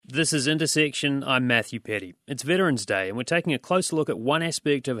This is Intersection. I'm Matthew Petty. It's Veterans Day, and we're taking a closer look at one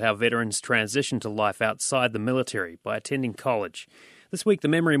aspect of how veterans transition to life outside the military by attending college. This week, the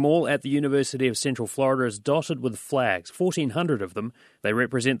Memory Mall at the University of Central Florida is dotted with flags, 1,400 of them. They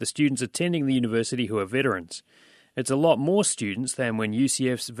represent the students attending the university who are veterans. It's a lot more students than when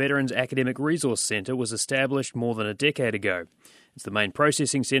UCF's Veterans Academic Resource Centre was established more than a decade ago. It's the main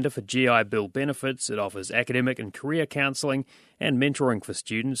processing centre for GI Bill benefits. It offers academic and career counselling and mentoring for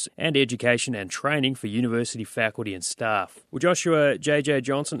students and education and training for university faculty and staff. Well, Joshua J.J.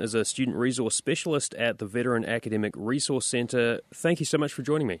 Johnson is a student resource specialist at the Veteran Academic Resource Centre. Thank you so much for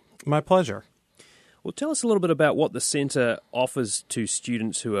joining me. My pleasure. Well, tell us a little bit about what the centre offers to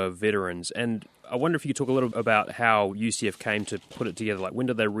students who are veterans, and I wonder if you could talk a little about how UCF came to put it together. Like, when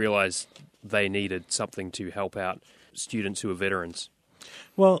did they realise they needed something to help out students who are veterans?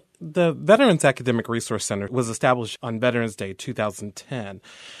 Well, the Veterans Academic Resource Center was established on Veterans Day 2010,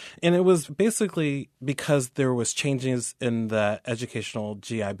 and it was basically because there was changes in the educational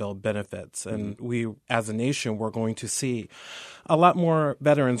GI Bill benefits, and we, as a nation, were going to see a lot more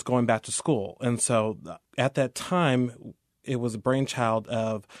veterans going back to school. And so at that time, it was a brainchild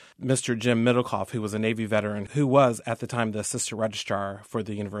of Mr. Jim Middlecoff, who was a Navy veteran, who was at the time the assistant registrar for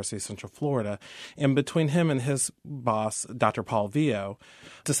the University of Central Florida. And between him and his boss, Dr. Paul Vio,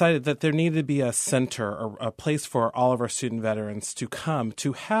 decided that there needed to be a center or a place for all of our student veterans to come,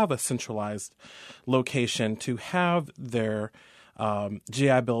 to have a centralized location, to have their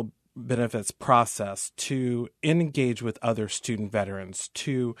GI Bill benefits processed, to engage with other student veterans,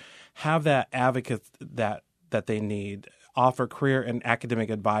 to have that advocate that they need, offer career and academic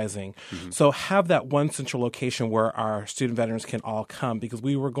advising. So have that one central location where our student veterans can all come, because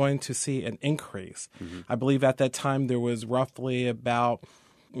we were going to see an increase. I believe at that time there was roughly about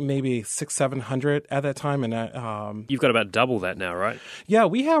maybe 600-700 at that time. And You've got about double that now, right? Yeah,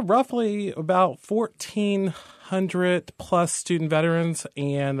 we have roughly about 1,400 plus student veterans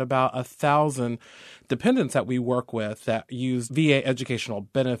and about 1,000 dependents that we work with that use VA educational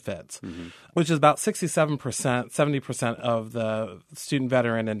benefits, which is about 67%, 70% of the student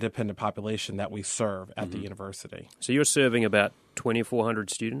veteran and dependent population that we serve at the university. So you're serving about 2,400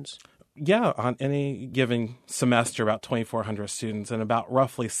 students? Yeah, on any given semester, about 2,400 students, and about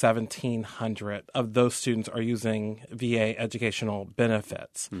roughly 1,700 of those students are using VA educational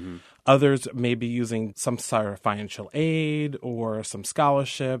benefits. Others may be using some sort of financial aid or some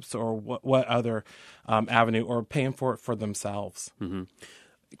scholarships or what other avenue, or paying for it for themselves.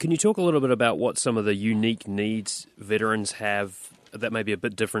 Can you talk a little bit about what some of the unique needs veterans have that may be a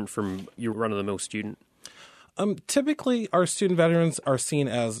bit different from your run-of-the-mill student? Typically, our student veterans are seen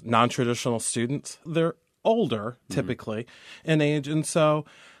as non-traditional students. They're older, typically, in age. And so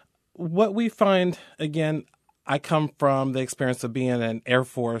what we find, again, I come from the experience of being an Air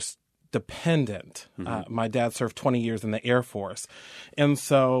Force dependent. My dad served 20 years in the Air Force. And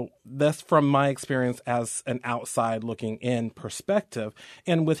so that's from my experience as an outside looking in perspective,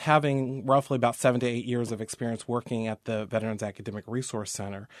 and with having roughly about 7 to 8 years of experience working at the Veterans Academic Resource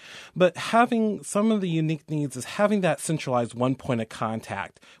Center. But having some of the unique needs is having that centralized one point of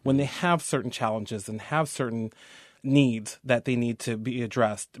contact when they have certain challenges and have certain needs that they need to be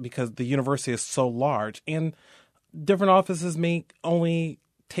addressed, because the university is so large and different offices may only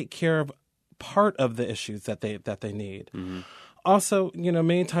take care of part of the issues that they need. Also,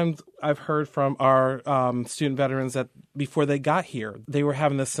 many times I've heard from our student veterans that before they got here, they were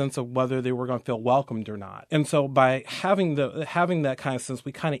having this sense of whether they were going to feel welcomed or not. And so by having that kind of sense,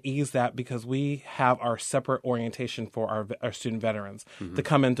 we kind of ease that, because we have our separate orientation for our student veterans to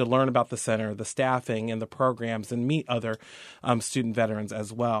come in to learn about the center, the staffing, and the programs, and meet other student veterans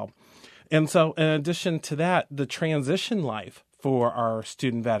as well. And so in addition to that, the transition life for our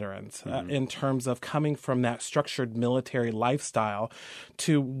student veterans in terms of coming from that structured military lifestyle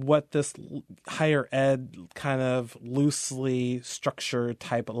to what this higher ed kind of loosely structured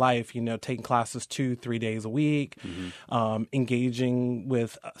type of life, taking classes 2-3 days a week, engaging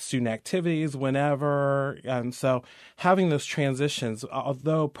with student activities whenever. And so having those transitions,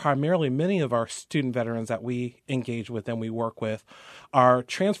 although primarily many of our student veterans that we engage with and we work with are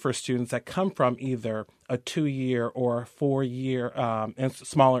transfer students that come from either a 2-year or 4-year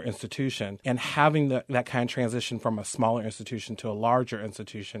smaller institution, and having that kind of transition from a smaller institution to a larger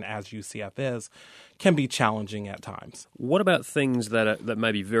institution, as UCF is, can be challenging at times. What about things that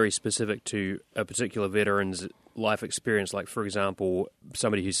may be very specific to a particular veteran's life experience? Like, for example,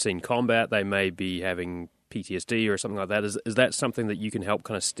 somebody who's seen combat, they may be having PTSD or something like that. Is that something that you can help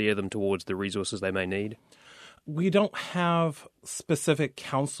kind of steer them towards the resources they may need? We don't have specific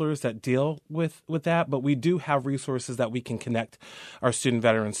counselors that deal with that, but we do have resources that we can connect our student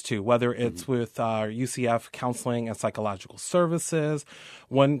veterans to, whether it's with UCF Counseling and Psychological Services.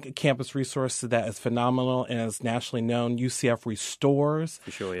 One campus resource that is phenomenal and is nationally known, UCF Restores.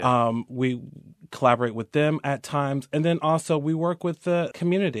 For sure, yeah. We collaborate with them at times. And then also we work with the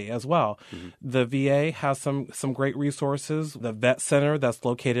community as well. The VA has some great resources. The Vet Center that's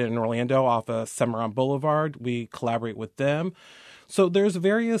located in Orlando off of Cimarron Boulevard, we collaborate with them. So there's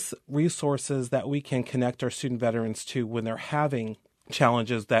various resources that we can connect our student veterans to when they're having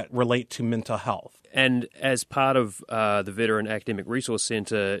challenges that relate to mental health. And as part of the Veteran Academic Resource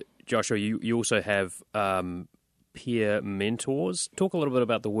Center, Joshua, you also have peer mentors. Talk a little bit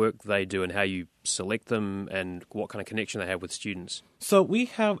about the work they do and how you select them and what kind of connection they have with students. So we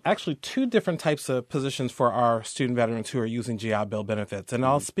have actually two different types of positions for our student veterans who are using GI Bill benefits. And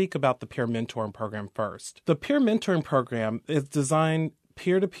I'll speak about the peer mentoring program first. The peer mentoring program is designed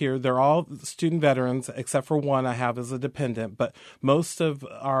peer-to-peer. They're all student veterans, except for one I have as a dependent, but most of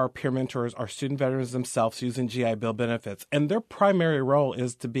our peer mentors are student veterans themselves using GI Bill benefits. And their primary role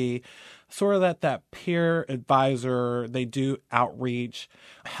is to be sort of that peer advisor. They do outreach,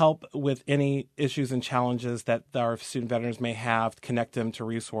 help with any issues and challenges that our student veterans may have, connect them to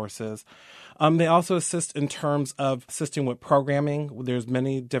resources. They also assist in terms of assisting with programming. There's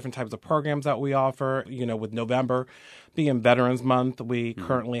many different types of programs that we offer. With November being Veterans Month, we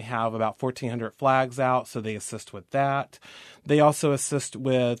currently have about 1,400 flags out, so they assist with that. They also assist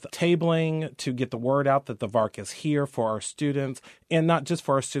with tabling to get the word out that the VARC is here for our students, and not just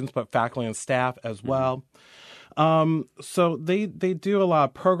for our students, but faculty and staff as well. So they do a lot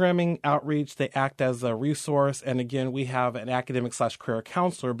of programming outreach. They act as a resource. And again, we have an academic/career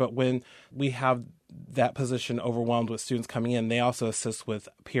counselor, but when we have that position overwhelmed with students coming in, they also assist with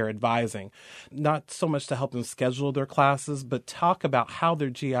peer advising, not so much to help them schedule their classes, but talk about how their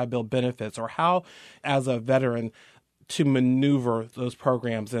GI Bill benefits or how, as a veteran, to maneuver those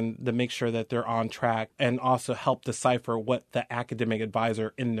programs and to make sure that they're on track, and also help decipher what the academic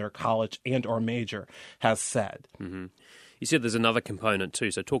advisor in their college and or major has said. Mm-hmm. You said there's another component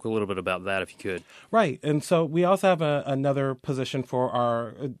too, so talk a little bit about that if you could. Right, and so we also have another position for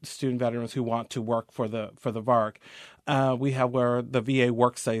our student veterans who want to work for the VARC. We have where the VA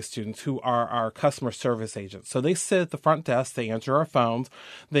Worksay students, who are our customer service agents. So they sit at the front desk, they answer our phones,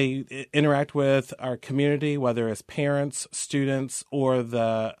 they interact with our community, whether it's parents, students, or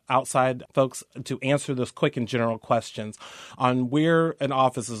the outside folks, to answer those quick and general questions on where an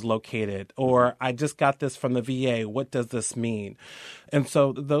office is located, or I just got this from the VA, what does this mean? And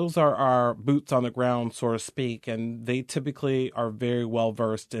so those are our boots on the ground, so to speak, and they typically are very well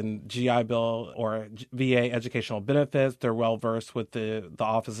versed in GI Bill or VA educational benefits. They're well versed with the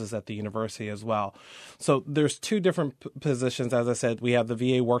offices at the university as well. So there's two different positions. As I said, we have the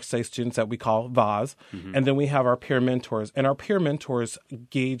VA Worksay students that we call VAs, and then we have our peer mentors. And our peer mentors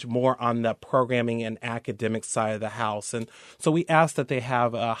gauge more on the programming and academic side of the house. And so we ask that they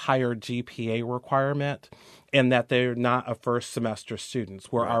have a higher GPA requirement, and that they're not a first semester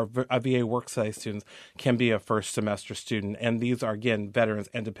students, where our VA Worksay students can be a first semester student. And these are, again, veterans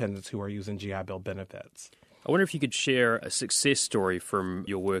and dependents who are using GI Bill benefits. I wonder if you could share a success story from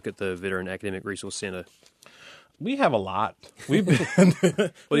your work at the Veteran Academic Resource Center. We have a lot. We've been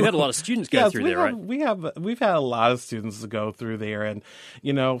well, you've had a lot of students go through there, right? We've had a lot of students go through there, and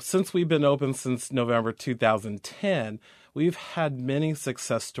since we've been open since November 2010. We've had many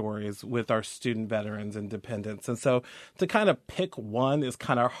success stories with our student veterans and dependents. And so to kind of pick one is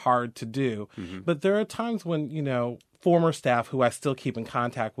kind of hard to do. But there are times when, former staff who I still keep in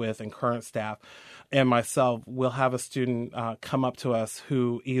contact with and current staff and myself will have a student come up to us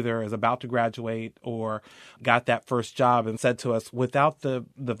who either is about to graduate or got that first job and said to us, without the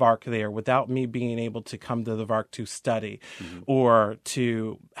VARC there, without me being able to come to the VARC to study or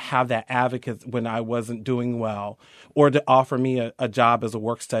to have that advocate when I wasn't doing well, or to offer me a job as a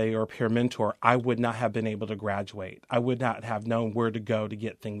work study or a peer mentor, I would not have been able to graduate. I would not have known where to go to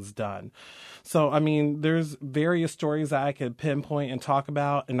get things done. So, there's various stories that I could pinpoint and talk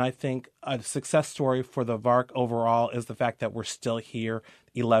about, and I think a success story for the VARC overall is the fact that we're still here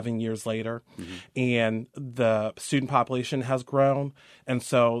 11 years later, and the student population has grown, and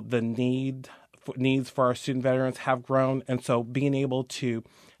so the needs for our student veterans have grown, and so being able to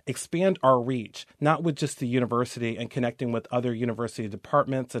expand our reach, not with just the university and connecting with other university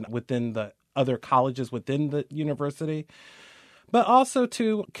departments and within the other colleges within the university, but also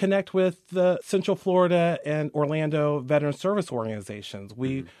to connect with the Central Florida and Orlando Veteran Service Organizations.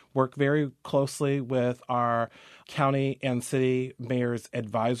 We work very closely with our county and city mayor's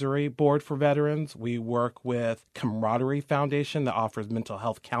advisory board for veterans. We work with Camaraderie Foundation that offers mental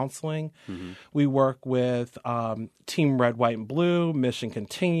health counseling. We work with Team Red, White, and Blue, Mission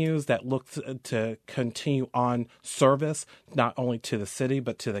Continues, that looks to continue on service, not only to the city,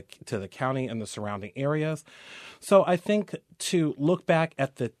 but to the county and the surrounding areas. So I think to look back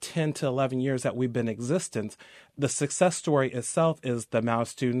at the 10 to 11 years that we've been in existence, the success story itself is the amount of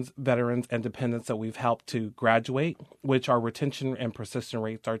students, veterans, and dependents that we've helped to graduate, which our retention and persistence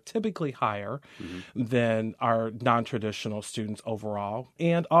rates are typically higher than our non-traditional students overall,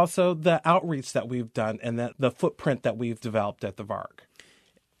 and also the outreach that we've done and the footprint that we've developed at the VARC.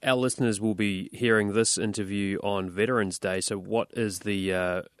 Our listeners will be hearing this interview on Veterans Day, so what is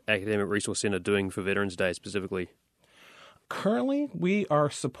the Academic Resource Center doing for Veterans Day specifically? Currently, we are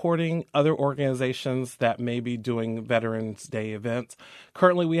supporting other organizations that may be doing Veterans Day events.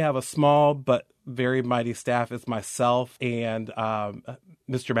 Currently, we have a small but very mighty staff. It's myself and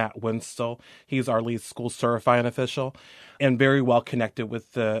Mr. Matt Winstall. He's our lead school certifying official and very well connected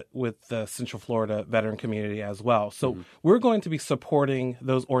with the Central Florida veteran community as well. So we're going to be supporting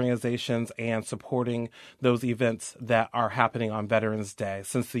those organizations and supporting those events that are happening on Veterans Day,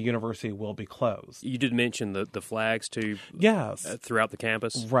 since the university will be closed. You did mention the flags too. Yes. Throughout the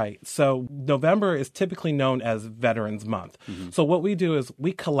campus. Right. So November is typically known as Veterans Month. So what we do is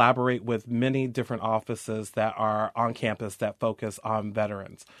we collaborate with many different offices that are on campus that focus on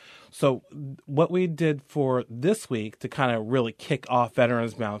veterans. So what we did for this week to kind of really kick off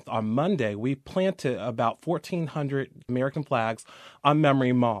Veterans Month, on Monday, we planted about 1,400 American flags on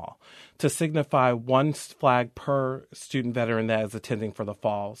Memory Mall to signify one flag per student veteran that is attending for the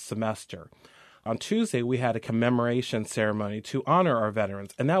fall semester. On Tuesday, we had a commemoration ceremony to honor our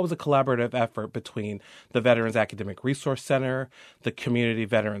veterans, and that was a collaborative effort between the Veterans Academic Resource Center, the Community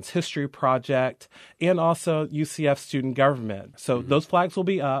Veterans History Project, and also UCF Student Government. So those flags will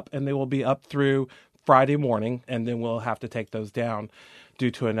be up, and they will be up through Friday morning, and then we'll have to take those down due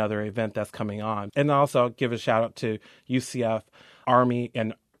to another event that's coming on. And also give a shout out to UCF, Army,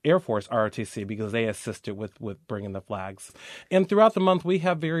 and Air Force ROTC, because they assisted with bringing the flags. And throughout the month, we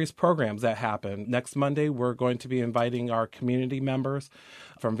have various programs that happen. Next Monday, we're going to be inviting our community members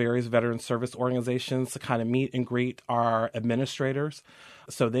from various veteran service organizations to kind of meet and greet our administrators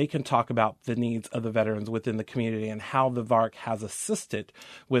so they can talk about the needs of the veterans within the community and how the VARC has assisted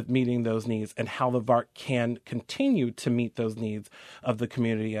with meeting those needs and how the VARC can continue to meet those needs of the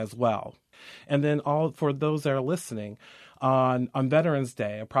community as well. And then for those that are listening, on Veterans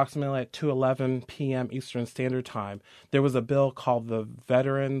Day, approximately at 2:11 p.m. Eastern Standard Time, there was a bill called the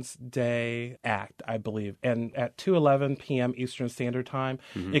Veterans Day Act, I believe. And at 2:11 p.m. Eastern Standard Time,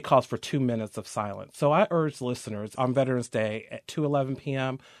 it calls for 2 minutes of silence. So I urge listeners on Veterans Day at 2:11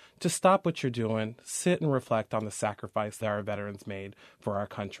 p.m. to stop what you're doing, sit and reflect on the sacrifice that our veterans made for our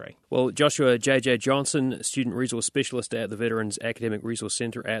country. Well, Joshua J.J. Johnson, Student Resource Specialist at the Veterans Academic Resource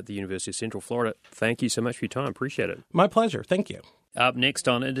Center at the University of Central Florida, thank you so much for your time. Appreciate it. My pleasure. Thank you. Up next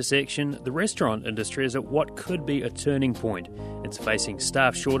on Intersection, the restaurant industry is at what could be a turning point. It's facing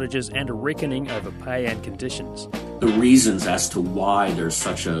staff shortages and a reckoning over pay and conditions. The reasons as to why there's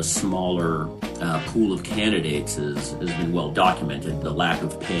such a smaller pool of candidates has been well documented. The lack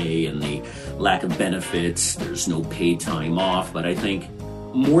of pay and the lack of benefits. There's no paid time off. But I think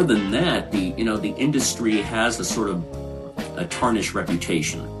more than that, the industry has a sort of a tarnished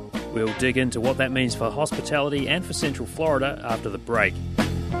reputation. We'll dig into what that means for hospitality and for Central Florida after the break.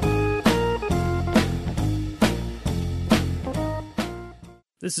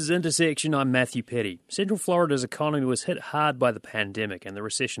 This is Intersection. I'm Matthew Petty. Central Florida's economy was hit hard by the pandemic and the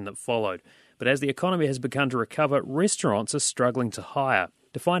recession that followed. But as the economy has begun to recover, restaurants are struggling to hire.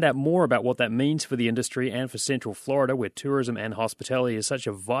 To find out more about what that means for the industry and for Central Florida, where tourism and hospitality is such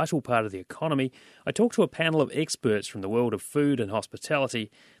a vital part of the economy, I talked to a panel of experts from the world of food and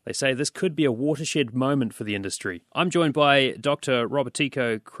hospitality. They say this could be a watershed moment for the industry. I'm joined by Dr.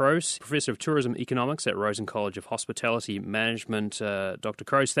 Robertico Kroos, Professor of Tourism Economics at Rosen College of Hospitality Management. Dr.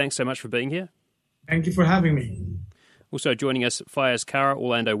 Kroos, thanks so much for being here. Thank you for having me. Also joining us, Faiz Kara,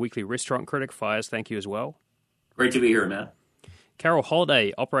 Orlando Weekly restaurant critic. Faiz, thank you as well. Great to be here, Matt. Carol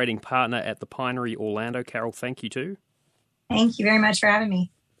Holiday, operating partner at the Pinery Orlando. Carol, thank you too. Thank you very much for having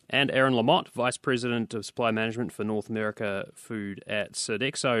me. And Aaron Lamont, Vice President of Supply Management for North America Food at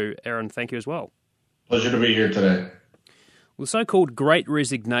Sodexo. Aaron, thank you as well. Pleasure to be here today. Well, the so-called Great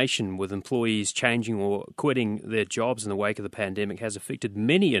Resignation, with employees changing or quitting their jobs in the wake of the pandemic, has affected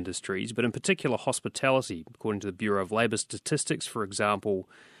many industries, but in particular hospitality. According to the Bureau of Labour Statistics, for example,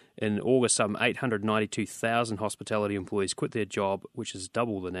 in August, some 892,000 hospitality employees quit their job, which is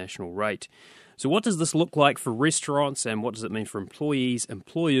double the national rate. So what does this look like for restaurants, and what does it mean for employees,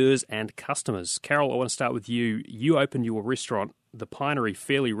 employers and customers? Carol, I want to start with you. You opened your restaurant, The Pinery,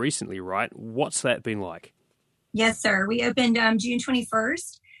 fairly recently, right? What's that been like? Yes, sir. We opened June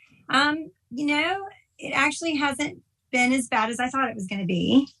 21st. It actually hasn't been as bad as I thought it was going to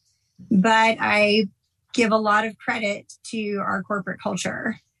be, but I give a lot of credit to our corporate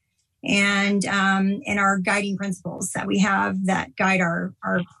culture and our guiding principles that we have that guide our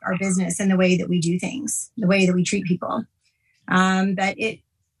business and the way that we do things, the way that we treat people. But it's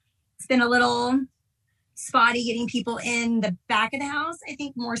been a little spotty getting people in the back of the house, I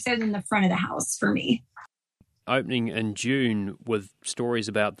think more so than the front of the house for me. Opening in June with stories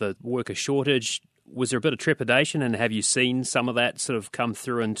about the worker shortage, was there a bit of trepidation, and have you seen some of that sort of come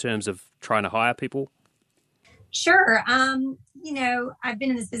through in terms of trying to hire people? Sure. I've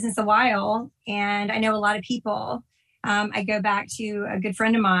been in this business a while and I know a lot of people. I go back to a good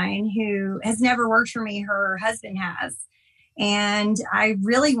friend of mine who has never worked for me. Her husband has. And I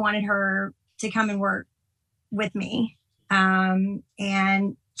really wanted her to come and work with me. And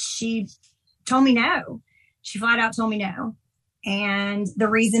she told me no. She flat out told me no. And the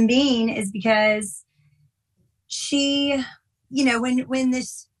reason being is because she, when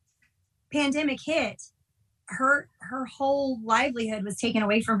this pandemic hit, her whole livelihood was taken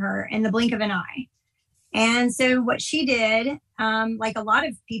away from her in the blink of an eye. And so what she did, like a lot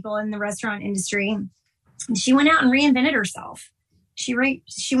of people in the restaurant industry, she went out and reinvented herself. She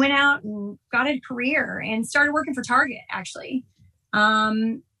went out and got a career and started working for Target, actually.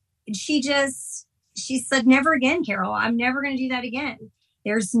 She said, never again, Carol. I'm never going to do that again.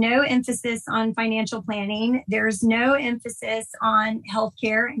 There's no emphasis on financial planning. There's no emphasis on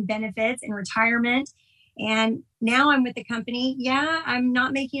healthcare and benefits and retirement. And now I'm with the company. Yeah, I'm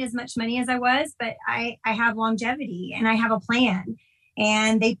not making as much money as I was, but I have longevity and I have a plan.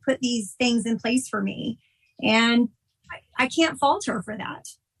 And they put these things in place for me. And I can't fault her for that.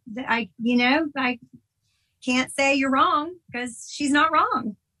 I can't say you're wrong because she's not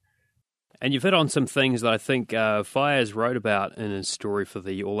wrong. And you've hit on some things that I think Fires wrote about in his story for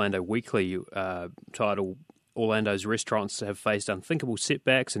the Orlando Weekly, titled Orlando's Restaurants Have Faced Unthinkable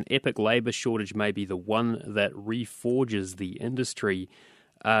Setbacks, and Epic Labour Shortage may be the one that reforges the industry.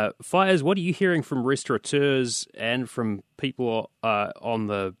 Fires, what are you hearing from restaurateurs and from people on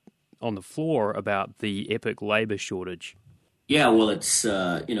the floor about the epic labour shortage? Yeah, well, it's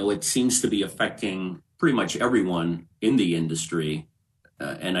it seems to be affecting pretty much everyone in the industry.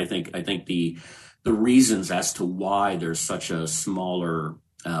 And I think the reasons as to why there's such a smaller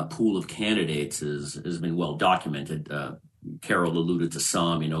pool of candidates has been well documented. Carol alluded to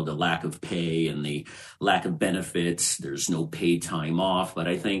some, the lack of pay and the lack of benefits. There's no paid time off. But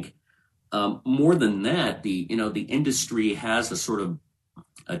I think more than that, the industry has a sort of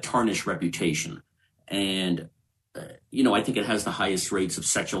a tarnished reputation, and I think it has the highest rates of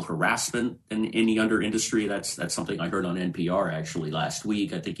sexual harassment in any other industry. That's something I heard on NPR actually last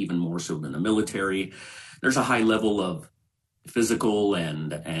week. I think even more so than the military. There's a high level of physical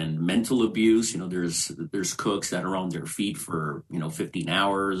and mental abuse. There's cooks that are on their feet for 15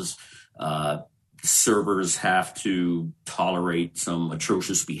 hours. Servers have to tolerate some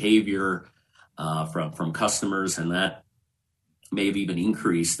atrocious behavior from customers, and that may have even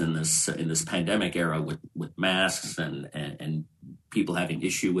increased in this pandemic era with masks and people having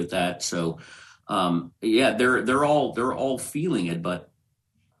issue with that. So they're all feeling it, but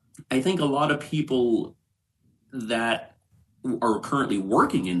I think a lot of people that are currently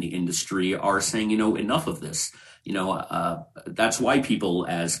working in the industry are saying, enough of this. That's why people,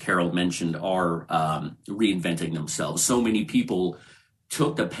 as Carol mentioned, are reinventing themselves. So many people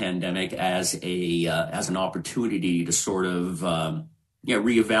took the pandemic as an opportunity to sort of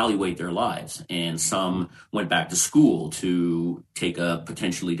reevaluate their lives, and some went back to school to take a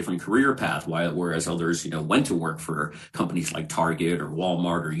potentially different career path, whereas others went to work for companies like Target or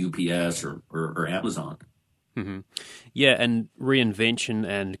Walmart or UPS or Amazon. Mm-hmm. Yeah, and reinvention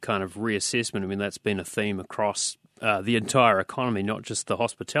and kind of reassessment. I mean, that's been a theme across the entire economy, not just the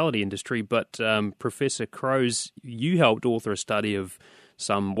hospitality industry. But Professor Crows, you helped author a study of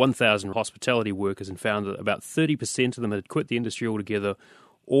some 1,000 hospitality workers and found that about 30% of them had quit the industry altogether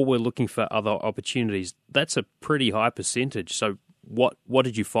or were looking for other opportunities. That's a pretty high percentage. So what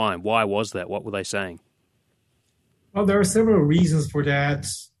did you find? Why was that? What were they saying? Well, there are several reasons for that.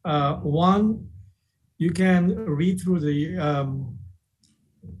 One, you can read through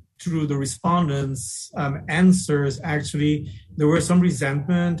the respondents' answers. Actually, there was some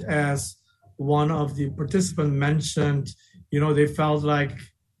resentment, as one of the participants mentioned. They felt like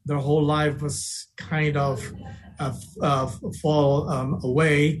their whole life was kind of fall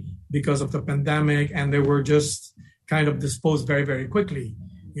away because of the pandemic, and they were just kind of disposed very, very quickly,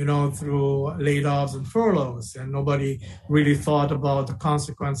 through layoffs and furloughs, and nobody really thought about the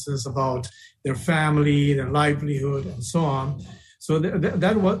consequences about their family, their livelihood, and so on. So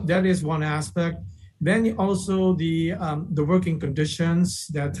that is one aspect. Then also the working conditions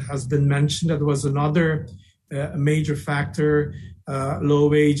that has been mentioned. That was another major factor. Low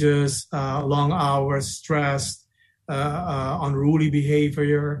wages, long hours, stress, unruly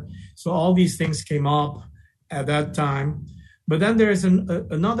behavior. So all these things came up at that time. But then there is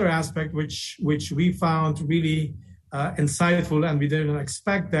another aspect which we found really insightful, and we didn't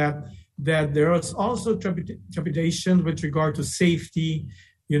expect that there was also trepidation with regard to safety,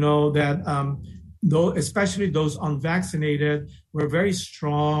 that especially those unvaccinated were very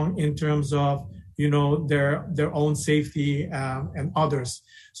strong in terms of, their own safety and others.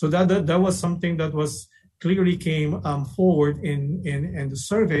 So that was something that was clearly came forward in the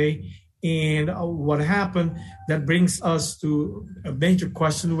survey. And what happened, that brings us to a major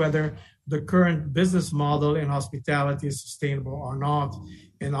question whether the current business model in hospitality is sustainable or not.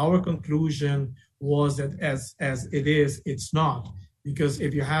 And our conclusion was that as it is, it's not. Because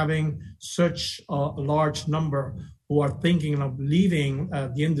if you're having such a large number who are thinking of leaving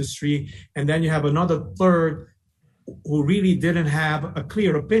the industry, and then you have another third who really didn't have a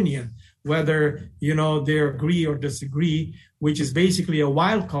clear opinion, whether, they agree or disagree, which is basically a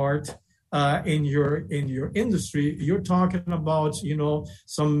wild card in your industry, you're talking about,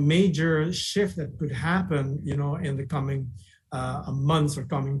 some major shift that could happen, in the coming months or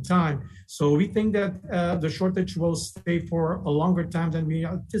coming time. So we think that the shortage will stay for a longer time than we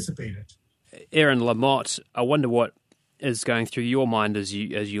anticipated. Aaron Lamotte, I wonder what is going through your mind as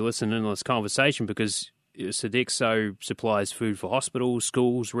you listen in on this conversation, because Sodexo supplies food for hospitals,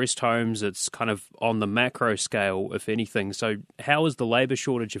 schools, rest homes. It's kind of on the macro scale, if anything. So how is the labour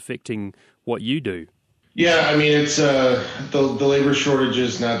shortage affecting what you do? Yeah, I mean, it's the labor shortage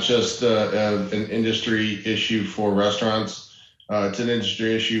is not just an industry issue for restaurants. It's an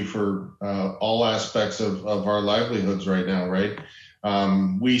industry issue for all aspects of our livelihoods right now, right?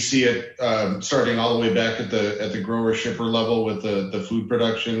 We see it starting all the way back at the grower shipper level with the food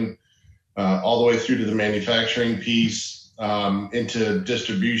production, all the way through to the manufacturing piece, into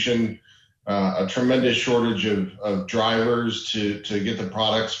distribution, a tremendous shortage of drivers to get the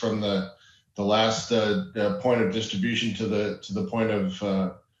products from the last point of distribution to the point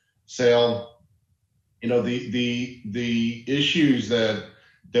of sale. The issues that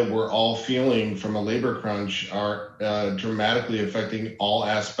we're all feeling from a labor crunch are dramatically affecting all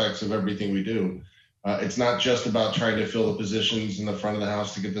aspects of everything we do. It's not just about trying to fill the positions in the front of the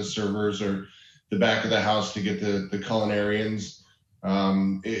house to get the servers or the back of the house to get the culinarians.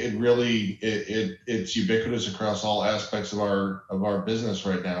 It's ubiquitous across all aspects of our business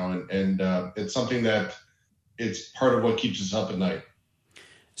right now, and it's something that it's part of what keeps us up at night.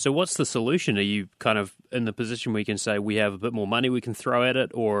 So what's the solution? Are you kind of in the position where you can say we have a bit more money we can throw at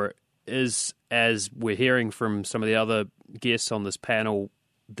it, or is, as we're hearing from some of the other guests on this panel,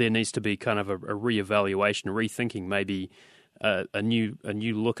 there needs to be kind of a reevaluation, rethinking, maybe a new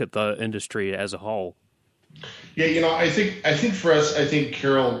look at the industry as a whole? Yeah, I think for us, I think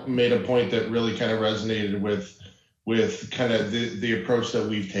Carol made a point that really kind of resonated with kind of the approach that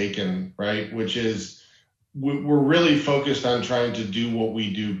we've taken, right? Which is we're really focused on trying to do what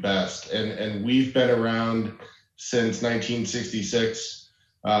we do best, and we've been around since 1966.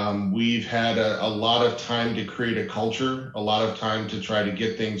 We've had a lot of time to create a culture, a lot of time to try to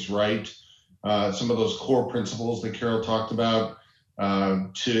get things right. Some of those core principles that Carol talked about,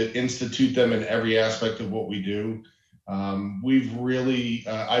 to institute them in every aspect of what we do. We've really,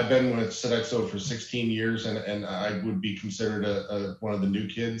 I've been with Sodexo for 16 years, and I would be considered one of the new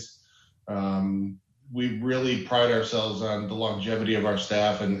kids. We really pride ourselves on the longevity of our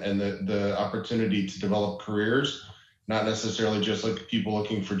staff and the opportunity to develop careers, not necessarily just like people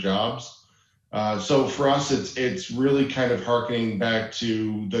looking for jobs. So for us, it's really kind of hearkening back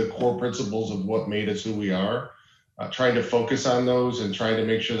to the core principles of what made us who we are, trying to focus on those and trying to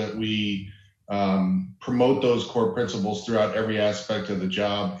make sure that we promote those core principles throughout every aspect of the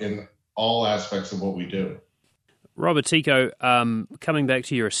job in all aspects of what we do. Robertico, coming back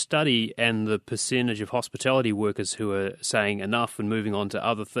to your study and the percentage of hospitality workers who are saying enough and moving on to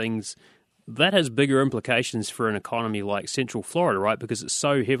other things, That has bigger implications for an economy like Central Florida, right? Because it's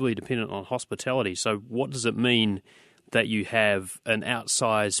so heavily dependent on hospitality. So what does it mean that you have an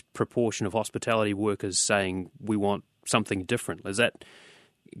outsized proportion of hospitality workers saying we want something different? Is that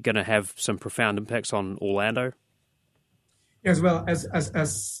going to have some profound impacts on Orlando? Yes, well, as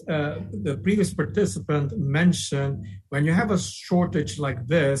the previous participant mentioned, when you have a shortage like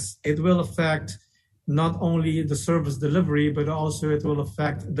this, it will affect not only the service delivery, but also it will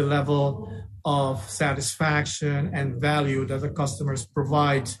affect the level of satisfaction and value that the customers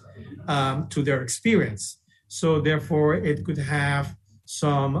provide to their experience. So therefore, it could have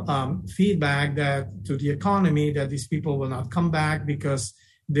some feedback that to the economy that these people will not come back because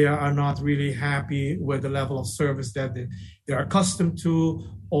they are not really happy with the level of service that they're accustomed to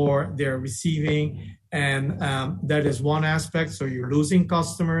or they're receiving. And that is one aspect. So you're losing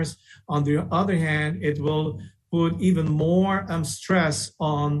customers. On the other hand, it will put even more stress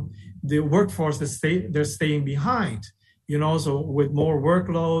on the workforce they're staying behind, so with more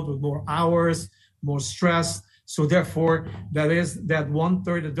workload, with more hours, more stress. So therefore, that is that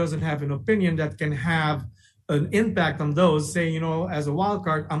 1/3 that doesn't have an opinion that can have an impact on those saying, as a wild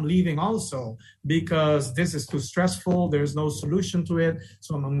card, I'm leaving also because this is too stressful. There's no solution to it.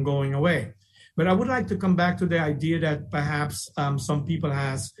 So I'm going away. But I would like to come back to the idea that perhaps some people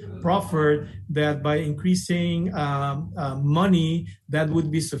has proffered that by increasing money, that would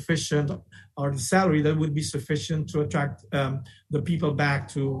be sufficient, or the salary that would be sufficient to attract the people back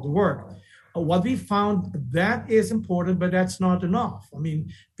to the work. What we found, that is important, but that's not enough. I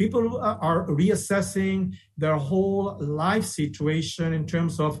mean, people are reassessing their whole life situation in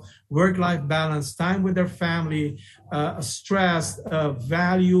terms of work-life balance, time with their family, stress,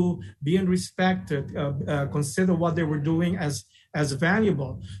 value, being respected, consider what they were doing as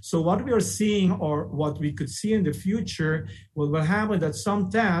valuable. So what we are seeing, or what we could see in the future, will happen that some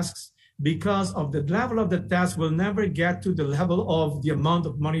tasks, because of the level of the task, will never get to the level of the amount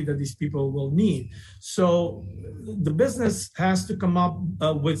of money that these people will need. So the business has to come up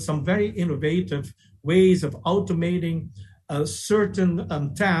with some very innovative ways of automating certain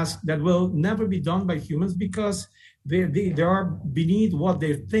tasks that will never be done by humans because they are beneath what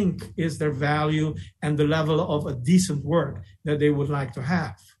they think is their value and the level of a decent work that they would like to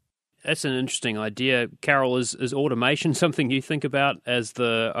have. That's an interesting idea. Carol, is automation something you think about as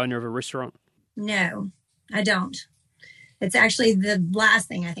the owner of a restaurant? No, I don't. It's actually the last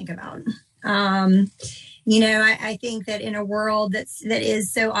thing I think about. I think that in a world that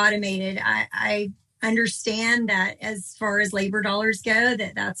is so automated, I understand that as far as labor dollars go,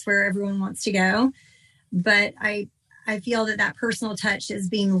 that's where everyone wants to go. But I feel that personal touch is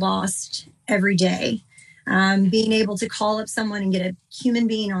being lost every day. Being able to call up someone and get a human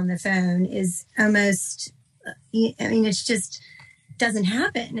being on the phone is almost, it's just doesn't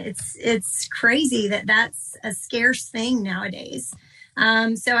happen. It's crazy that's a scarce thing nowadays.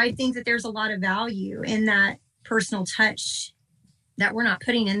 So I think that there's a lot of value in that personal touch that we're not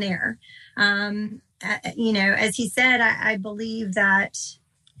putting in there. As he said, I believe that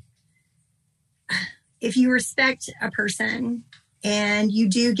if you respect a person and you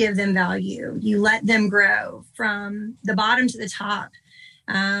do give them value, you let them grow from the bottom to the top,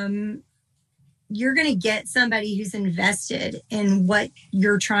 you're going to get somebody who's invested in what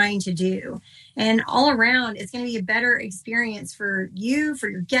you're trying to do. And all around, it's going to be a better experience for you, for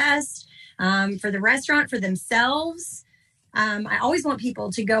your guests, for the restaurant, for themselves. I always want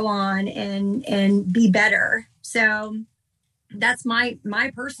people to go on and be better. So that's my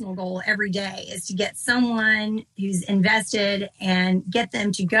personal goal every day, is to get someone who's invested and get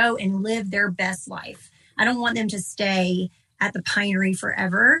them to go and live their best life. I don't want them to stay at the Pinery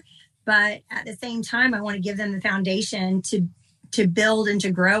forever, but at the same time, I want to give them the foundation to build and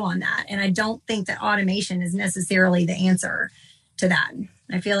to grow on that. And I don't think that automation is necessarily the answer to that.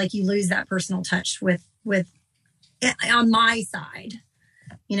 I feel like you lose that personal touch with on my side.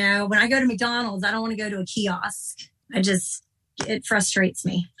 When I go to McDonald's, I don't want to go to a kiosk. It frustrates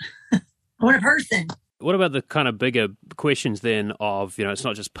me. I want a person. What about the kind of bigger questions then of, it's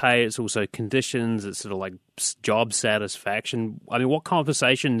not just pay, it's also conditions, it's sort of like job satisfaction. I mean, what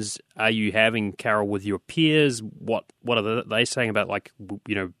conversations are you having, Carol, with your peers? What are they saying about,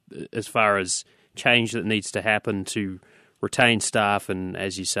 as far as change that needs to happen to retain staff and,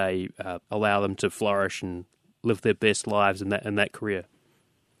 as you say, allow them to flourish and live their best lives in that career?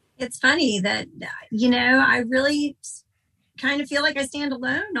 It's funny that, I really kind of feel like I stand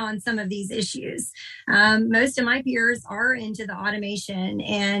alone on some of these issues. Most of my peers are into the automation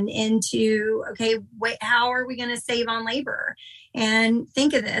and into, how are we going to save on labor and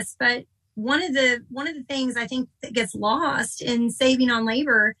think of this? But one of the things I think that gets lost in saving on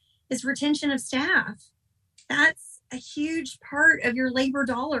labor is retention of staff. That's a huge part of your labor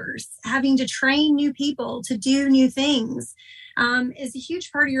dollars. Having to train new people to do new things is a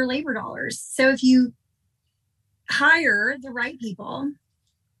huge part of your labor dollars. So if you hire the right people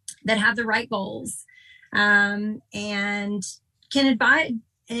that have the right goals and can advise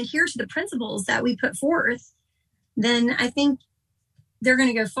and adhere to the principles that we put forth, then I think they're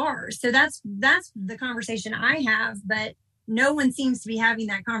going to go far. So that's the conversation I have, but no one seems to be having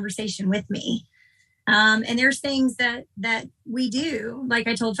that conversation with me. And there's things that we do, like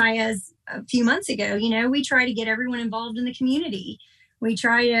I told Fayez a few months ago, we try to get everyone involved in the community. We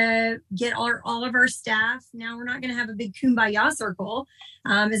try to get all of our staff. Now, we're not going to have a big kumbaya circle.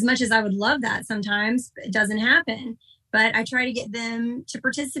 As much as I would love that sometimes, it doesn't happen. But I try to get them to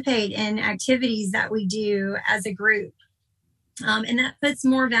participate in activities that we do as a group. And that puts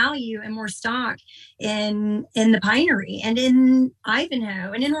more value and more stock in the Pinery and in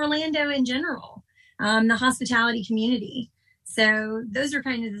Ivanhoe and in Orlando in general, the hospitality community. So those are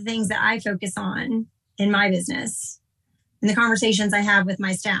kind of the things that I focus on in my business and the conversations I have with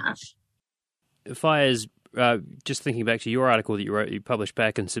my staff. Fayez, just thinking back to your article that you published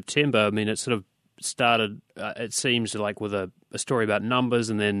back in September, I mean, it sort of started, it seems like with a story about numbers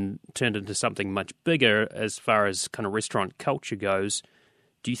and then turned into something much bigger as far as kind of restaurant culture goes.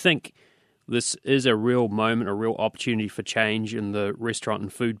 Do you think this is a real moment, a real opportunity for change in the restaurant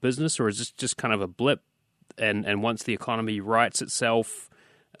and food business, or is this just kind of a blip and once the economy rights itself,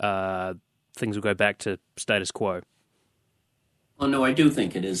 things will go back to status quo? Well, no, I do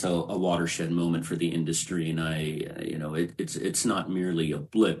think it is a watershed moment for the industry, and it's not merely a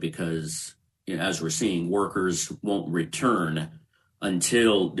blip because, as we're seeing, workers won't return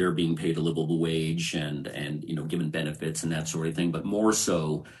until they're being paid a livable wage and given benefits and that sort of thing. But more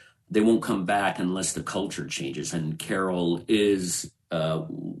so, they won't come back unless the culture changes. And Carol is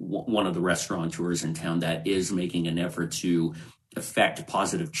one of the restaurateurs in town that is making an effort to effect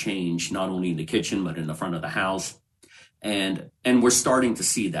positive change, not only in the kitchen but in the front of the house. And we're starting to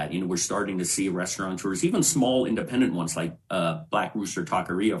see that. We're starting to see restaurateurs, even small independent ones like Black Rooster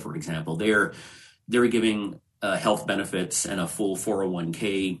Taqueria, for example. They're giving health benefits and a full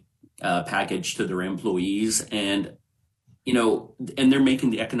 401k package to their employees, and they're making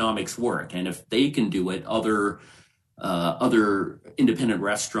the economics work. And if they can do it, other independent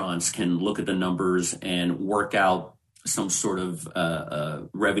restaurants can look at the numbers and work out some sort of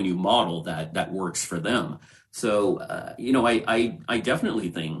revenue model that works for them. So, I definitely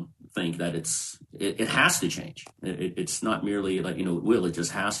think that it has to change. It's not merely like, it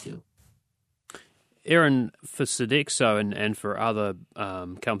just has to. Erin, for Sodexo and for other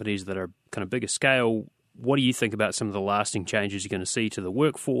companies that are kind of bigger scale, what do you think about some of the lasting changes you're going to see to the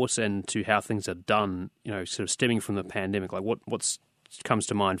workforce and to how things are done, sort of stemming from the pandemic? Like what comes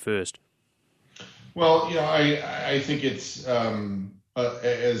to mind first? Well, I think it's,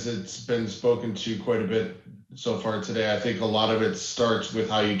 as it's been spoken to quite a bit so far today, I think a lot of it starts with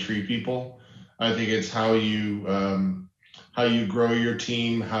how you treat people. I think it's how you grow your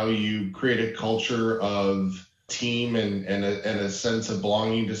team, how you create a culture of team and a sense of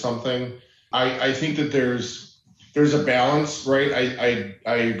belonging to something. I think that there's a balance, right?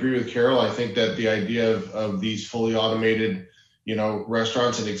 I agree with Carol. I think that the idea of these fully automated,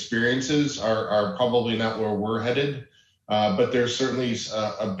 restaurants and experiences are probably not where we're headed. But there's certainly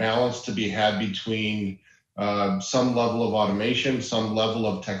a balance to be had between some level of automation, some level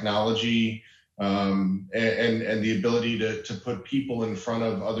of technology, and the ability to put people in front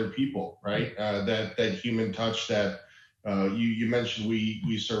of other people, right? That human touch that you mentioned.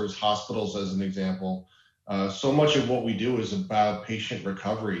 We service hospitals as an example. So much of what we do is about patient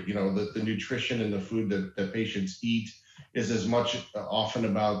recovery. The nutrition and the food that patients eat is as much often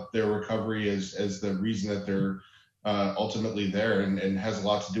about their recovery as the reason that they're ultimately there, and has a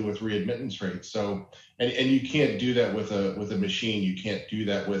lot to do with readmittance rates. So, and you can't do that with a machine. You can't do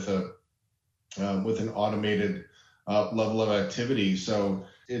that with an automated level of activity. So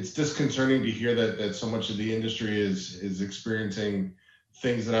it's disconcerting to hear that so much of the industry is experiencing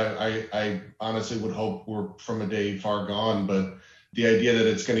things that I honestly would hope were from a day far gone. But the idea that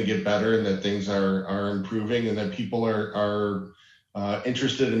it's going to get better and that things are improving and that people are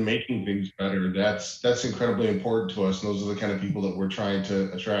interested in making things better, that's incredibly important to us. And those are the kind of people that we're trying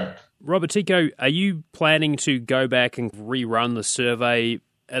to attract. Robertico, are you planning to go back and rerun the survey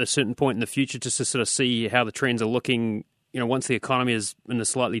at a certain point in the future just to sort of see how the trends are looking, once the economy is in a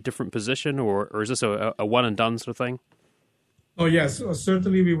slightly different position, or is this a one and done sort of thing? Oh, yes,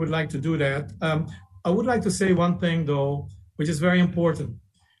 certainly we would like to do that. I would like to say one thing, though, which is very important.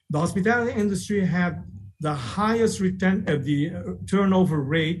 The hospitality industry had the highest turnover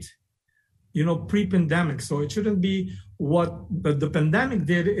rate pre-pandemic. So it shouldn't be what the pandemic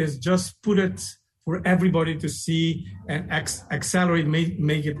did is just put it for everybody to see and accelerate,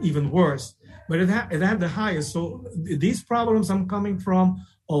 make it even worse. But it had the highest. So these problems I'm coming from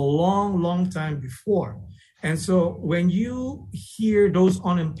a long, long time before. And so when you hear those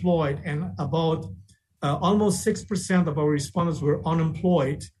unemployed, and about almost 6% of our respondents were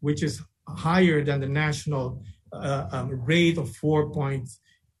unemployed, which is higher than the national rate of 4.2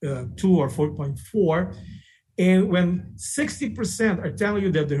 or 4.4. And when 60% are telling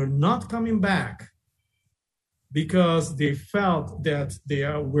you that they're not coming back because they felt that they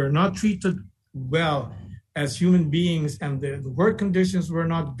were not treated well as human beings and the work conditions were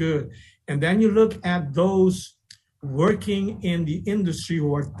not good. And then you look at those working in the industry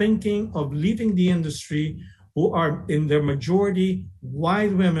who are thinking of leaving the industry, who are in their majority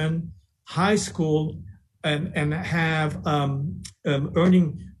white women, high school, and have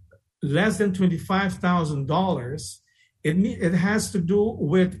earning less than $25,000. It has to do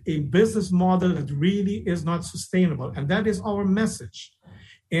with a business model that really is not sustainable. And that is our message.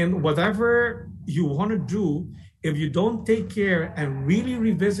 And whatever you want to do, if you don't take care and really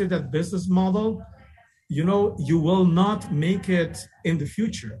revisit that business model, you will not make it in the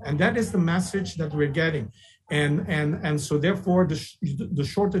future. And that is the message that we're getting. And so therefore the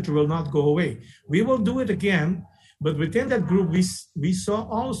shortage will not go away. We will do it again, but within that group, we saw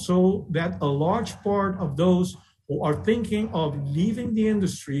also that a large part of those who are thinking of leaving the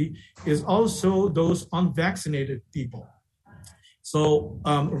industry is also those unvaccinated people. So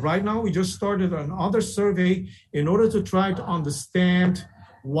right now, we just started another survey in order to try to understand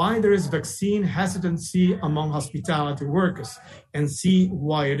why there is vaccine hesitancy among hospitality workers and see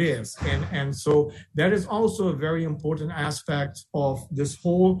why it is. And so that is also a very important aspect of this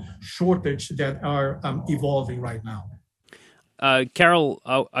whole shortage that are evolving right now. Carol,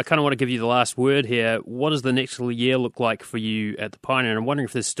 I kind of want to give you the last word here. What does the next year look like for you at the Pioneer? And I'm wondering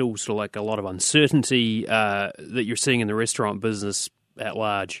if there's still sort of like a lot of uncertainty that you're seeing in the restaurant business at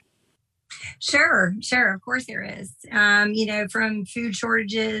large. Sure. Of course there is. From food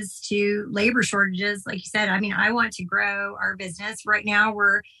shortages to labor shortages, like you said, I want to grow our business. Right now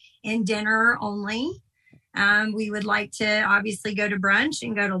we're in dinner only. We would like to obviously go to brunch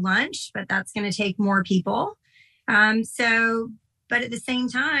and go to lunch, but that's going to take more people. But at the same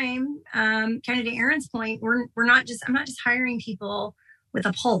time, kind of to Aaron's point, I'm not just hiring people with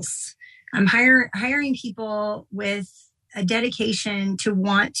a pulse. I'm hiring people with a dedication to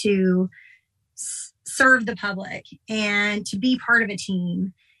want to serve the public and to be part of a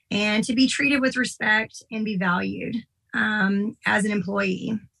team and to be treated with respect and be valued as an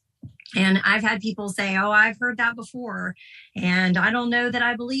employee. And I've had people say, oh, I've heard that before, and I don't know that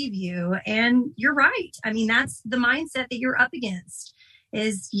I believe you. And you're right. That's the mindset that you're up against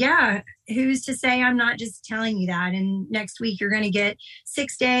is, who's to say I'm not just telling you that? And next week, you're going to get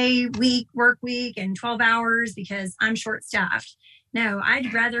 6-day work week and 12 hours because I'm short staffed. No,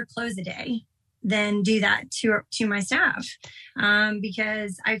 I'd rather close a day than do that to my staff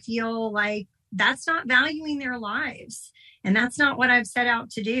because I feel like that's not valuing their lives. And that's not what I've set out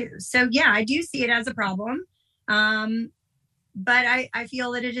to do. So, I do see it as a problem. But I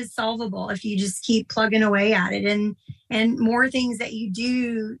feel that it is solvable if you just keep plugging away at it and more things that you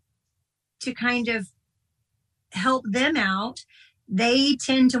do to kind of help them out. They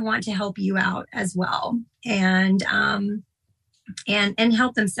tend to want to help you out as well and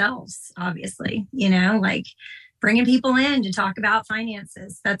help themselves, obviously, like bringing people in to talk about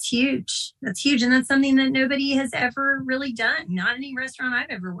finances. That's huge. And that's something that nobody has ever really done. Not any restaurant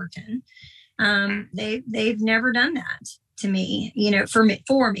I've ever worked in. They've never done that to me,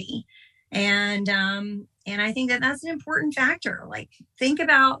 for me. And I think that that's an important factor. Like, think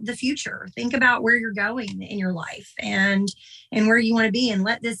about the future, think about where you're going in your life and where you want to be, and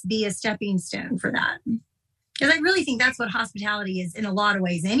let this be a stepping stone for that. Because I really think that's what hospitality is in a lot of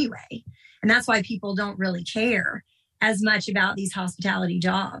ways anyway. And that's why people don't really care as much about these hospitality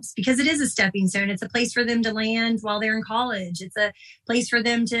jobs, because it is a stepping stone. It's a place for them to land while they're in college. It's a place for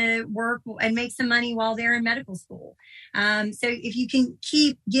them to work and make some money while they're in medical school. So if you can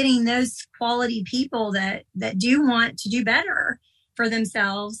keep getting those quality people that do want to do better for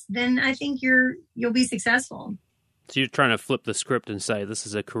themselves, then I think you'll be successful. So you're trying to flip the script and say this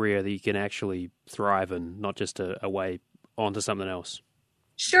is a career that you can actually thrive in, not just a way onto something else.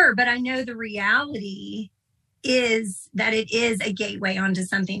 Sure, but I know the reality is that it is a gateway onto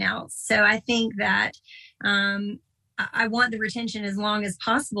something else. So I think that I want the retention as long as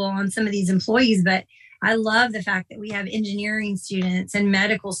possible on some of these employees, but I love the fact that we have engineering students and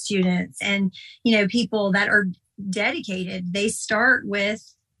medical students and, people that are dedicated. They start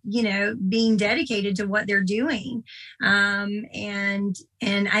with being dedicated to what they're doing. And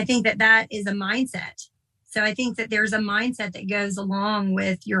I think that is a mindset. So I think that there's a mindset that goes along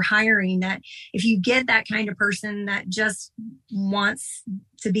with your hiring, that if you get that kind of person that just wants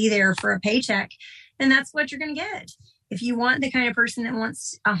to be there for a paycheck, then that's what you're going to get. If you want the kind of person that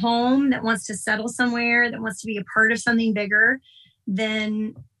wants a home, that wants to settle somewhere, that wants to be a part of something bigger,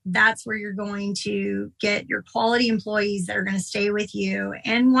 then that's where you're going to get your quality employees that are going to stay with you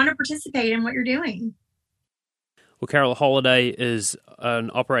and want to participate in what you're doing. Well, Carol Holliday is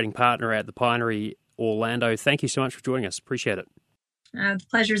an operating partner at the Pinery Orlando. Thank you so much for joining us. Appreciate it. The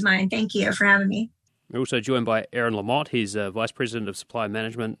pleasure's mine. Thank you for having me. We're also joined by Aaron Lamott. He's Vice President of Supply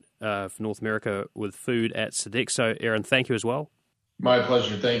Management for North America with food at Sodexo. Aaron, thank you as well. My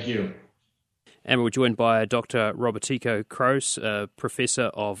pleasure. Thank you. And we're joined by Dr. Robertico Croce, Professor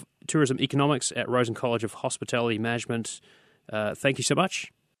of Tourism Economics at Rosen College of Hospitality Management. Thank you so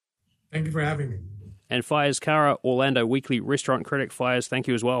much. Thank you for having me. And Faiz Kara, Orlando Weekly restaurant critic. Faiz, thank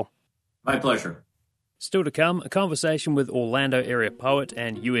you as well. My pleasure. Still to come, a conversation with Orlando area poet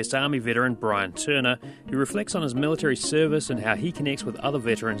and US Army veteran Brian Turner, who reflects on his military service and how he connects with other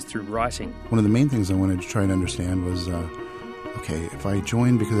veterans through writing. One of the main things I wanted to try to understand was, if I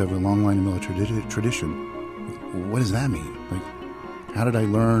joined because I have a long line of military tradition, what does that mean? What did I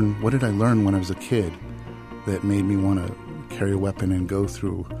learn when I was a kid that made me want to carry a weapon and go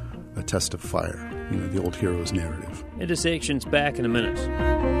through a test of fire? The old hero's narrative. Intersections back in a minute.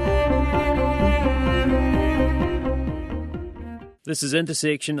 This is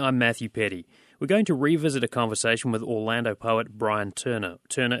Intersection. I'm Matthew Petty. We're going to revisit a conversation with Orlando poet Brian Turner.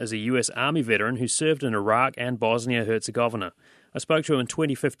 Turner is a US Army veteran who served in Iraq and Bosnia-Herzegovina. I spoke to him in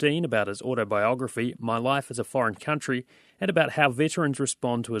 2015 about his autobiography, My Life as a Foreign Country, and about how veterans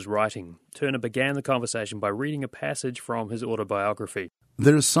respond to his writing. Turner began the conversation by reading a passage from his autobiography.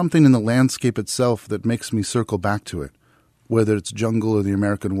 There is something in the landscape itself that makes me circle back to it, whether it's jungle or the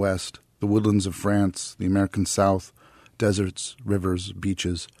American West, the woodlands of France, the American South, deserts, rivers,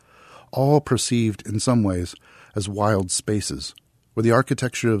 beaches, all perceived in some ways as wild spaces, where the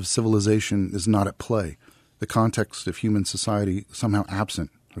architecture of civilization is not at play, the context of human society somehow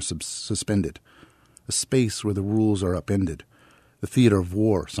absent or suspended, a space where the rules are upended, the theater of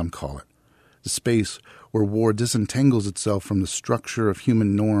war, some call it, the space where war disentangles itself from the structure of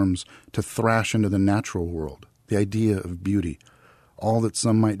human norms to thrash into the natural world, the idea of beauty, all that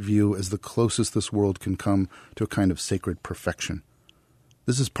some might view as the closest this world can come to a kind of sacred perfection.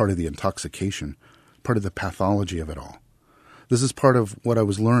 This is part of the intoxication, part of the pathology of it all. This is part of what I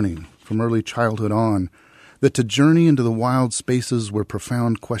was learning from early childhood on, that to journey into the wild spaces where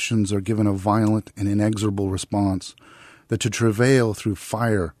profound questions are given a violent and inexorable response, that to travail through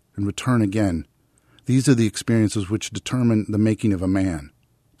fire and return again, these are the experiences which determine the making of a man.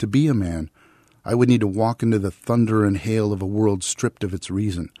 To be a man, I would need to walk into the thunder and hail of a world stripped of its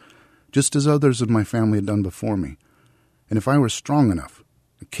reason, just as others of my family had done before me. And if I were strong enough,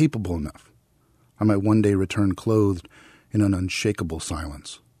 capable enough, I might one day return clothed in an unshakable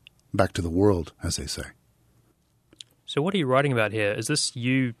silence. Back to the world, as they say. So what are you writing about here? Is this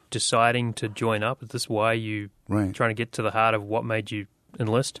you deciding to join up? Is this why you trying to get to the heart of what made you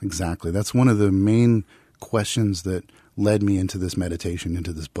enlist? Exactly. That's one of the main questions that led me into this meditation,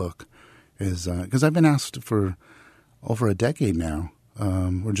 into this book, is because I've been asked for over a decade now,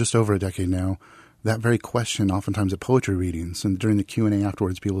 or just over a decade now, that very question oftentimes at poetry readings. And during the Q&A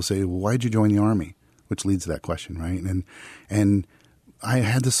afterwards, people say, well, why did you join the Army? Which leads to that question, right? And I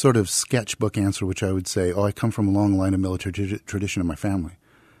had this sort of sketchbook answer, which I would say, I come from a long line of military tradition in my family.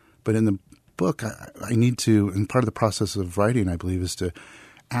 But in the book, I need to, and part of the process of writing, I believe, is to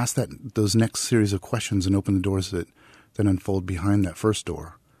ask those next series of questions and open the doors that unfold behind that first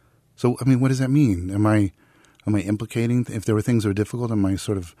door. So, what does that mean? Am I implicating, if there were things that were difficult, am I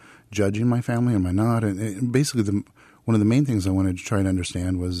sort of judging my family? Am I not? And basically, one of the main things I wanted to try to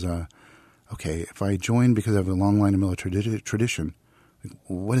understand was, if I joined because I have a long line of military tradition,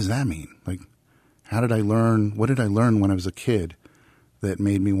 what does that mean? What did I learn when I was a kid that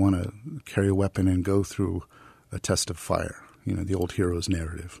made me want to carry a weapon and go through a test of fire? The old hero's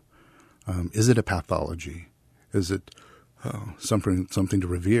narrative. Is it a pathology? Is it something to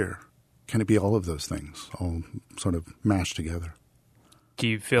revere? Can it be all of those things, all sort of mashed together? Do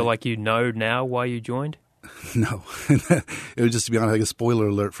you feel like you know now why you joined? No. It was just, to be honest, like a spoiler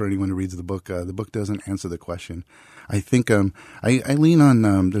alert for anyone who reads the book. The book doesn't answer the question. I think I lean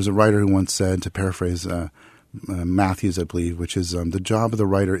on, there's a writer who once said, to paraphrase Matthews, I believe, which is the job of the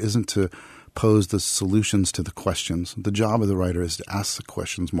writer isn't to pose the solutions to the questions. The job of the writer is to ask the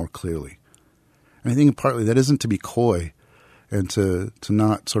questions more clearly. And I think partly that isn't to be coy. and to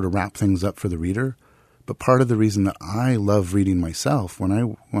not sort of wrap things up for the reader. But part of the reason that I love reading myself when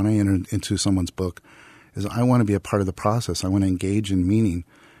I enter into someone's book is I want to be a part of the process. I want to engage in meaning,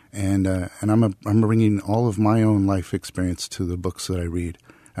 and I'm bringing all of my own life experience to the books that I read,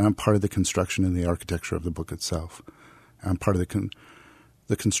 and I'm part of the construction and the architecture of the book itself. I'm part of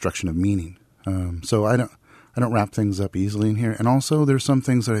the construction of meaning. So I don't wrap things up easily in here. And also, there's some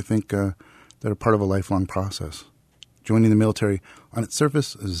things that I think that are part of a lifelong process. Joining the military, on its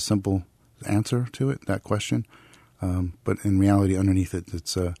surface, is a simple answer to it, that question. But in reality, underneath it,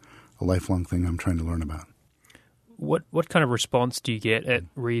 it's a lifelong thing I'm trying to learn about. What kind of response do you get at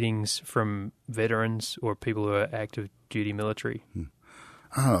readings from veterans or people who are active duty military?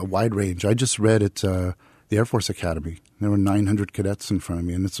 A wide range. I just read at the Air Force Academy. There were 900 cadets in front of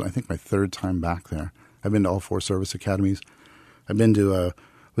me, and it's, I think, my third time back there. I've been to all 4 service academies. I've been to,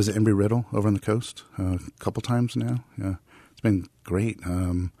 was it Embry-Riddle over on the coast a couple times now? Yeah, it's been great.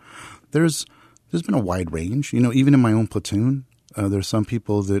 There's been a wide range. Even in my own platoon, there's some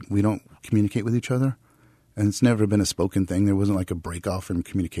people that we don't communicate with each other, and it's never been a spoken thing. There wasn't like a break-off in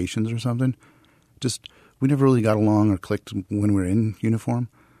communications or something. Just we never really got along or clicked when we were in uniform.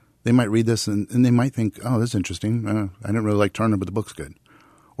 They might read this and they might think, oh, this is interesting. I didn't really like Turner, but the book's good.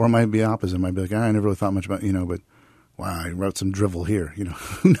 Or it might be opposite. It might be like, I never really thought much about, but wow, I wrote some drivel here.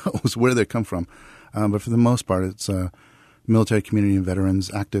 Who knows where they come from. But for the most part, it's military community and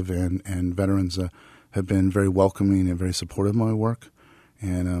veterans, active and veterans have been very welcoming and very supportive of my work.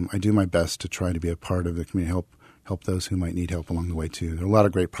 And I do my best to try to be a part of the community, help those who might need help along the way, too. There are a lot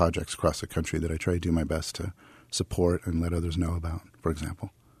of great projects across the country that I try to do my best to support and let others know about, for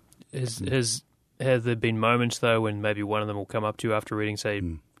example. Have there been moments, though, when maybe one of them will come up to you after reading, say,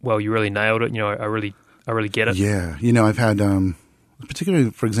 well, you really nailed it, I really get it? Yeah. I've had,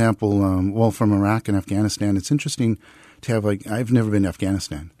 particularly, for example, from Iraq and Afghanistan, it's interesting to have, I've never been to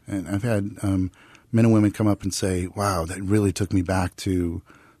Afghanistan. And I've had men and women come up and say, wow, that really took me back to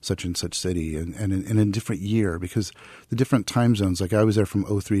such and such city and in a different year, because the different time zones, I was there from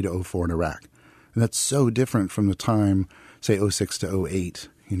 03 to 04 in Iraq. And that's so different from the time, say, 06 to 08,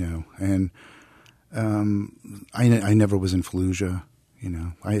 And I never was in Fallujah,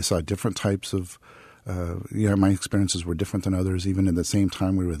 I saw different types of, my experiences were different than others, even at the same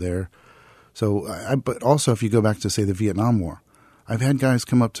time we were there. So, but also if you go back to, say, the Vietnam War, I've had guys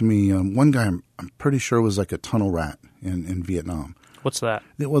come up to me. One guy I'm pretty sure was like a tunnel rat in Vietnam. What's that?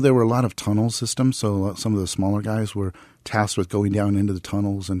 Well, there were a lot of tunnel systems, so some of the smaller guys were tasked with going down into the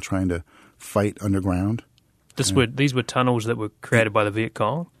tunnels and trying to fight underground. These were tunnels that were created by the Viet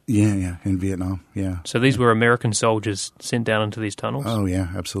Cong? Yeah, in Vietnam, yeah. So these were American soldiers sent down into these tunnels? Oh, yeah,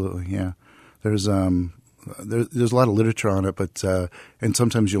 absolutely, yeah. There's a lot of literature on it, but and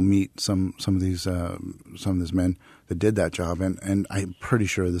sometimes you'll meet some of these men that did that job, and I'm pretty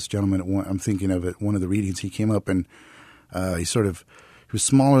sure this gentleman, I'm thinking of it, one of the readings, he came up and he was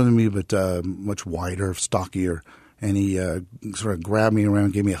smaller than me, but much wider, stockier, and he sort of grabbed me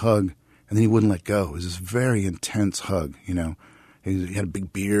around, gave me a hug, and then he wouldn't let go. It was this very intense hug, He had a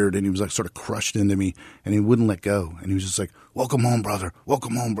big beard, and he was sort of crushed into me, and he wouldn't let go. And he was just like, "Welcome home, brother.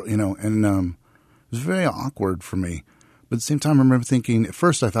 Welcome home, And it was very awkward for me. But at the same time, I remember thinking, at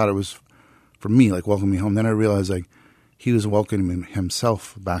first I thought it was for me, welcome me home. Then I realized, he was welcoming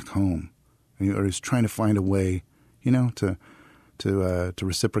himself back home. Or he was trying to find a way, to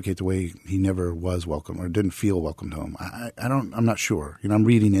reciprocate the way he never was welcome or didn't feel welcomed home. I'm not sure. I'm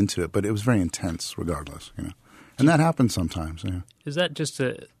reading into it, but it was very intense regardless, And that happens sometimes. Yeah. Is that just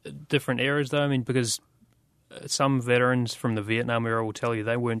different eras, though? I mean, because some veterans from the Vietnam era will tell you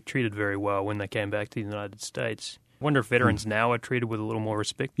they weren't treated very well when they came back to the United States. I wonder if veterans now are treated with a little more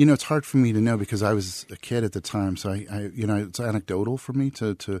respect. It's hard for me to know because I was a kid at the time, so I it's anecdotal for me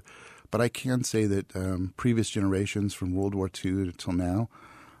to but I can say that previous generations from World War II until now,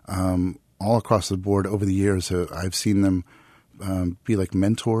 all across the board over the years, I've seen them be like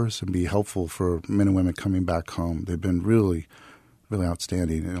mentors and be helpful for men and women coming back home. They've been really, really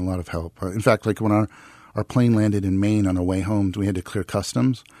outstanding and a lot of help. In fact, when our plane landed in Maine on our way home, we had to clear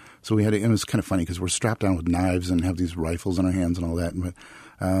customs. So it was kind of funny because we're strapped down with knives and have these rifles in our hands and all that. But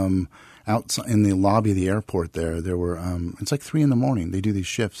out in the lobby of the airport there were, it's 3 a.m. They do these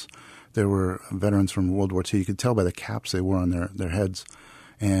shifts. There were veterans from World War II. You could tell by the caps they wore on their heads.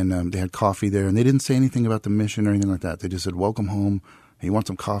 And they had coffee there. And they didn't say anything about the mission or anything like that. They just said, welcome home. Hey, you want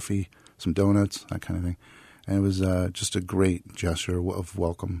some coffee, some donuts, that kind of thing. And it was just a great gesture of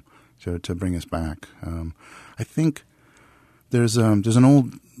welcome to bring us back. I think there's an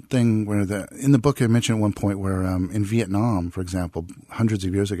old thing where in the book I mentioned at one point where in Vietnam, for example, hundreds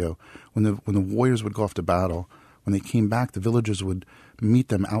of years ago, when the warriors would go off to battle, when they came back, the villagers would meet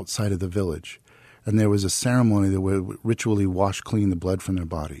them outside of the village. And there was a ceremony that would ritually wash clean the blood from their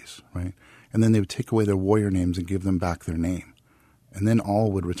bodies, right? And then they would take away their warrior names and give them back their name. And then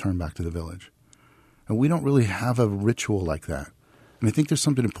all would return back to the village. And we don't really have a ritual like that. And I think there's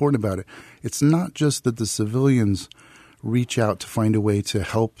something important about it. It's not just that the civilians reach out to find a way to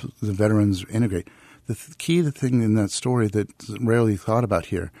help the veterans integrate. The key thing in that story that's rarely thought about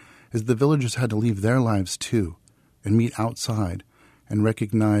here is the villagers had to leave their lives too and meet outside and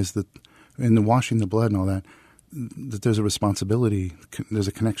recognize that in the washing the blood and all that, that there's a responsibility, there's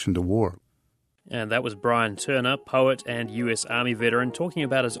a connection to war. And that was Brian Turner, poet and US Army veteran, talking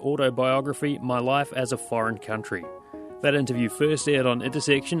about his autobiography, My Life as a Foreign Country. That interview first aired on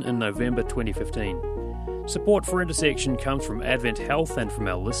Intersection in November 2015. Support for Intersection comes from Advent Health and from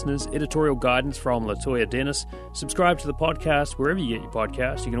our listeners. Editorial guidance from Latoya Dennis. Subscribe to the podcast wherever you get your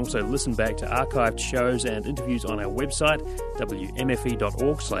podcasts. You can also listen back to archived shows and interviews on our website,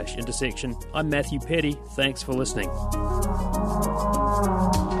 wmfe.org/intersection. I'm Matthew Petty. Thanks for listening.